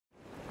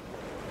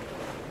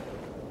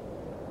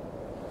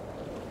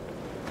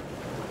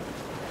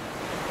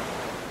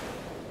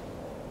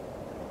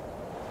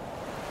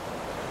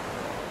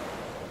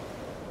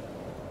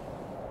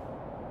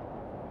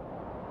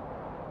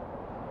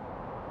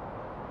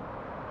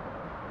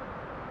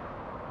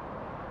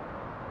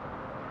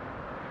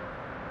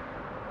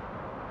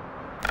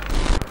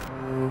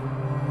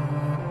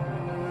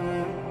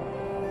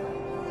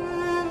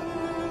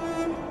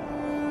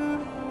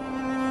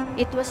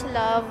It was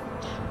love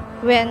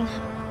when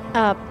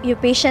you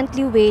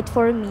patiently wait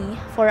for me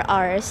for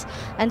hours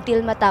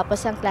until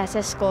matapos ang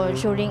classes ko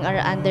during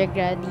our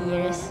undergrad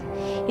years.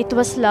 It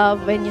was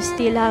love when you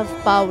still have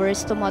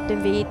powers to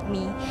motivate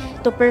me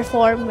to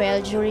perform well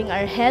during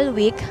our hell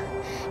week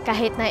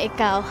kahit na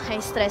ikaw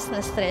ay stress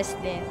na stress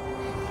din.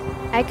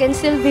 I can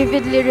still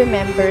vividly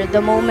remember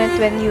the moment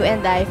when you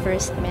and I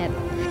first met.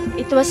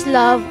 It was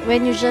love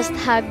when you just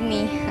hugged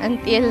me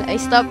until I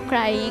stopped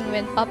crying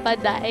when Papa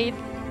died.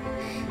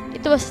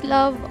 It was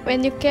love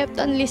when you kept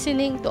on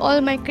listening to all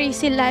my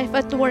crazy life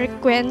at work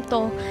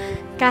kwento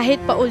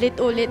kahit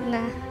paulit-ulit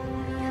na.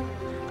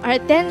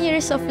 Our 10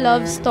 years of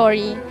love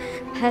story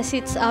has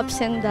its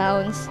ups and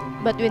downs,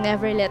 but we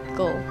never let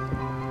go.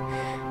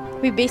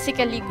 We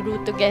basically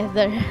grew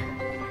together.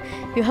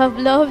 You have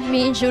loved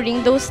me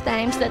during those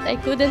times that I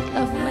couldn't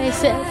love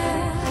myself.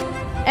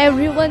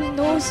 Everyone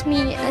knows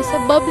me as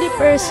a bubbly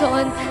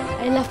person.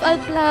 I laugh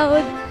out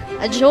loud,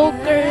 a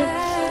joker,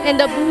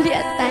 and a bully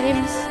at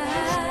times.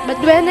 But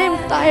when I'm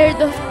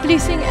tired of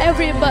pleasing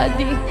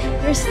everybody,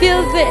 you're still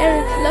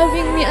there,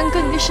 loving me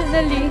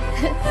unconditionally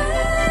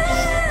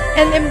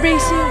and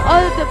embracing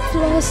all the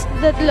flaws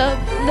that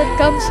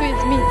comes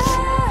with me.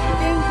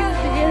 Thank you,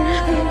 dear.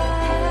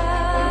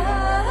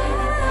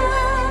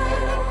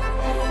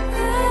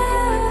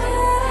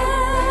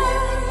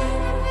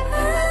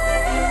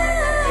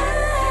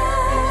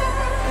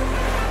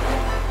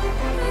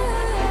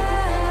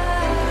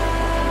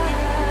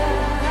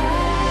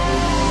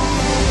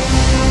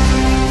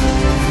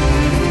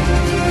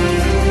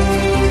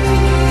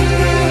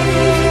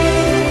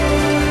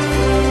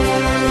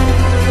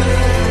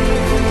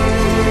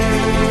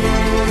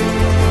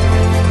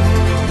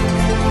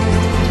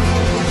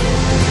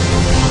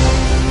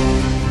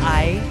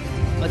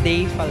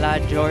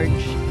 Odai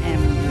George M.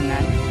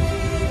 Yunan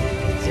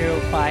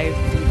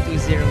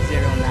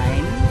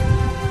 05220009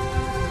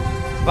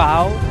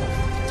 vow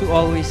to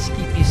always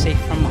keep you safe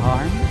from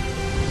harm,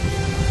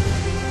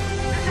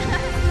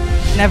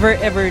 never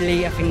ever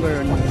lay a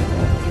finger on you,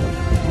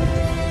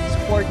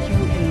 support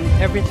you in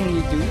everything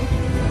you do,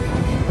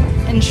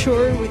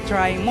 ensure we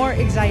try more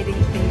exciting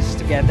things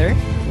together,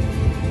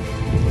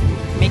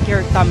 make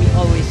your tummy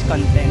always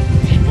content,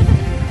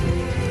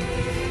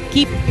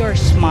 keep your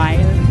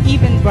smile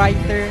even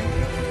brighter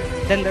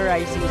than the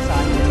rising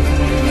sun.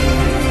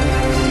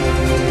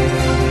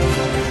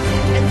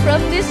 And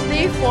from this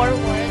day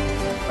forward,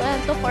 in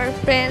front of our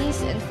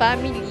friends and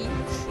family,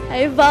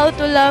 I vow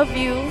to love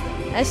you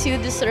as you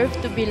deserve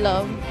to be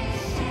loved.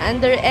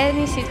 Under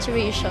any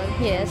situation,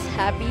 yes,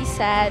 happy,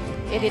 sad,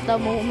 irita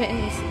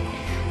moments,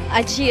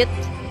 ajit,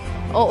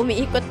 o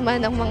umiikot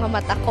man ang mga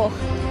mata ko,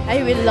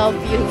 I will love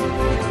you.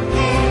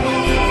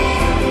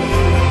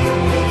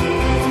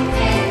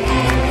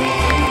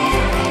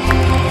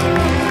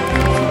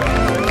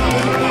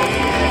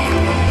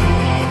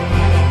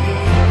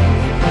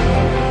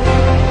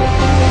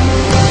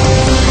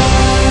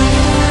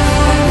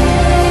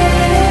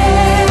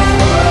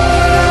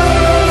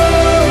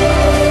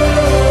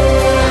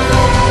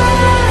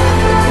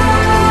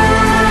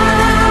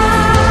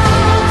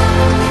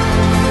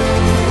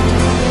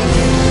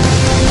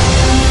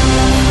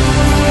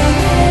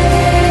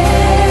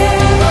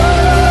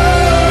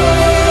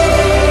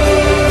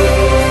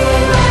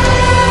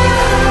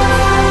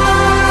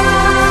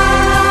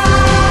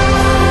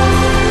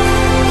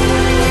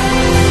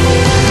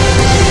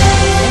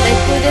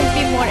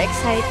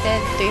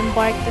 To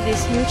embark to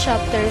this new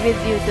chapter with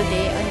you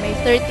today on my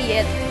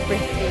 30th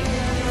birthday.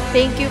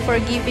 Thank you for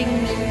giving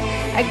me,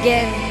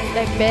 again,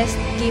 the best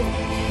gift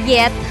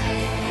yet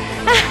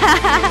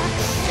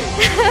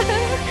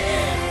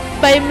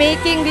by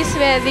making this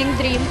wedding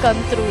dream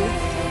come true.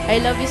 I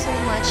love you so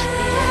much,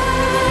 dear.